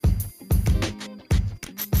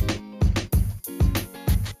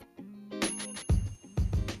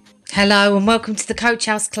Hello and welcome to the Coach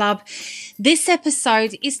House Club. This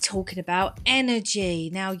episode is talking about energy.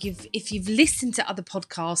 Now, if you've listened to other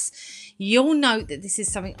podcasts, you'll know that this is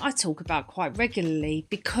something I talk about quite regularly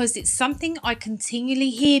because it's something I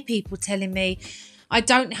continually hear people telling me, I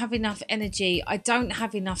don't have enough energy, I don't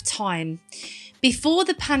have enough time. Before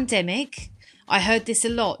the pandemic, I heard this a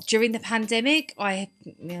lot. During the pandemic,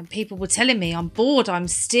 people were telling me I'm bored, I'm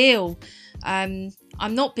still, I'm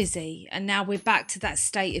not busy. And now we're back to that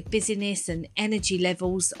state of busyness, and energy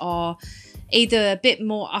levels are either a bit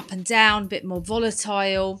more up and down, a bit more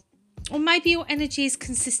volatile, or maybe your energy is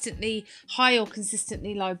consistently high or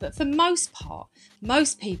consistently low. But for most part,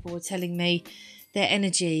 most people are telling me their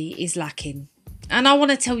energy is lacking. And I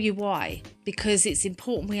want to tell you why, because it's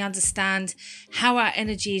important we understand how our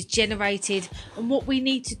energy is generated and what we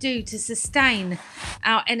need to do to sustain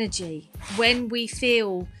our energy when we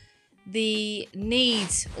feel the need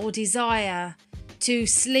or desire to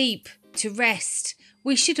sleep, to rest.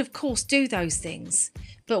 We should, of course, do those things.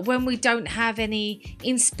 But when we don't have any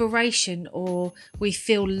inspiration or we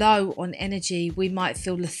feel low on energy, we might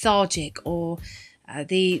feel lethargic or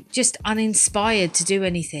just uninspired to do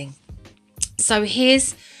anything. So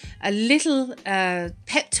here's a little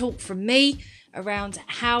pep talk from me around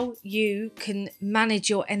how you can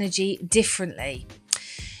manage your energy differently.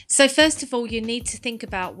 So first of all, you need to think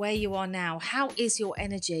about where you are now. How is your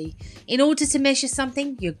energy? In order to measure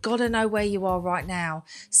something, you've got to know where you are right now.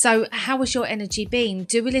 So how has your energy been?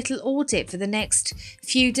 Do a little audit for the next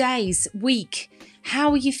few days, week.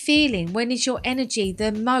 How are you feeling? When is your energy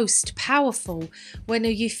the most powerful? When are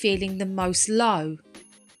you feeling the most low?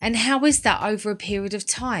 And how is that over a period of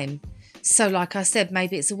time? So like I said,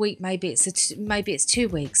 maybe it's a week, maybe it's 2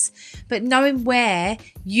 weeks. But knowing where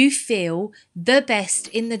you feel the best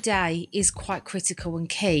in the day is quite critical and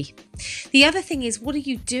key. The other thing is, what are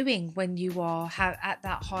you doing when you are at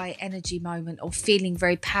that high energy moment or feeling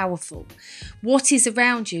very powerful? What is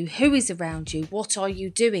around you? Who is around you? What are you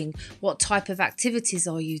doing? What type of activities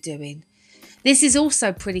are you doing? This is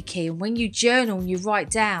also pretty key. And when you journal and you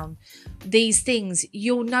write down these things,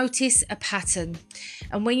 you'll notice a pattern.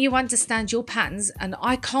 And when you understand your patterns, and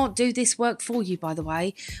I can't do this work for you, by the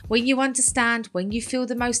way, when you understand when you feel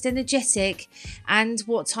the most energetic and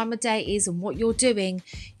what time of day it is and what you're doing,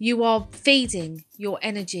 you are feeding your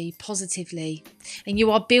energy positively and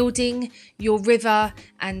you are building your river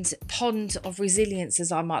and pond of resilience,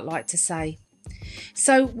 as I might like to say.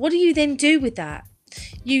 So what do you then do with that?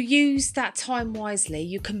 You use that time wisely.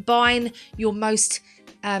 You combine your most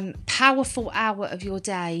powerful hour of your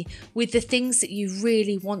day with the things that you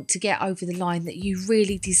really want to get over the line, that you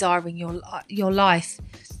really desire in your life.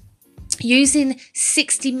 Using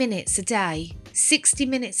 60 minutes a day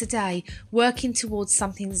working towards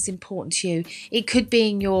something that's important to you. It could be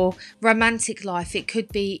in your romantic life, it could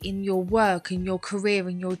be in your work, in your career,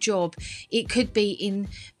 in your job, it could be in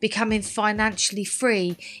becoming financially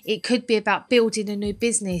free, it could be about building a new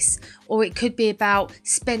business, or it could be about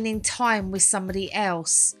spending time with somebody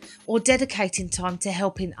else or dedicating time to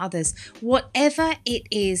helping others. Whatever it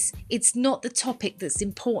is, it's not the topic that's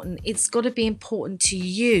important, it's got to be important to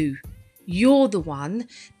you. You're the one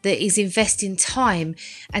that is investing time,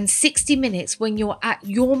 and 60 minutes when you're at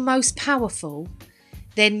your most powerful,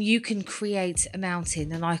 then you can create a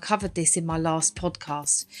mountain. And I covered this in my last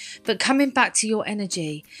podcast. But coming back to your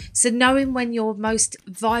energy, so knowing when your most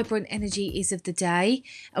vibrant energy is of the day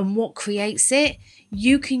and what creates it,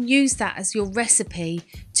 you can use that as your recipe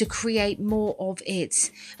to create more of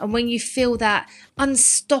it. And when you feel that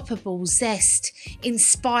unstoppable zest,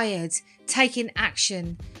 inspired, taking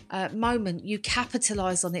action moment, you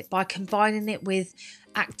capitalize on it by combining it with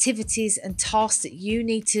activities and tasks that you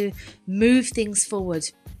need to move things forward.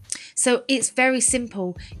 So it's very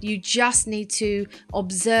simple. You just need to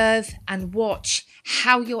observe and watch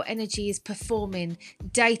how your energy is performing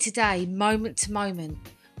day to day, moment to moment.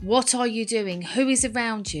 What are you doing? Who is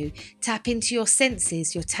around you? Tap into your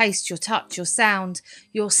senses, your taste, your touch, your sound,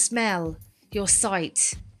 your smell, your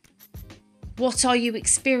sight. What are you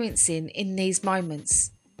experiencing in these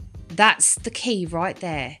moments? That's the key right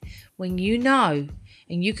there. When you know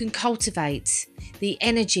and you can cultivate the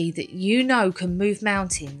energy that you know can move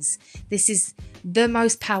mountains, this is the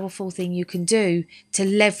most powerful thing you can do to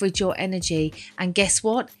leverage your energy. And guess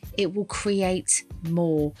what? It will create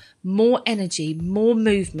more energy, more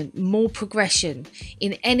movement, more progression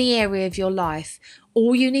in any area of your life.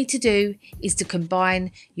 All you need to do is to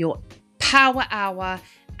combine your power hour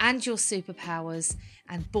and your superpowers,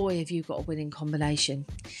 and boy, have you got a winning combination.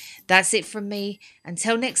 That's it from me.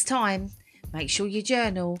 Until next time, make sure you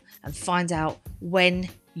journal and find out when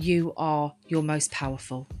you are your most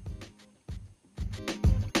powerful.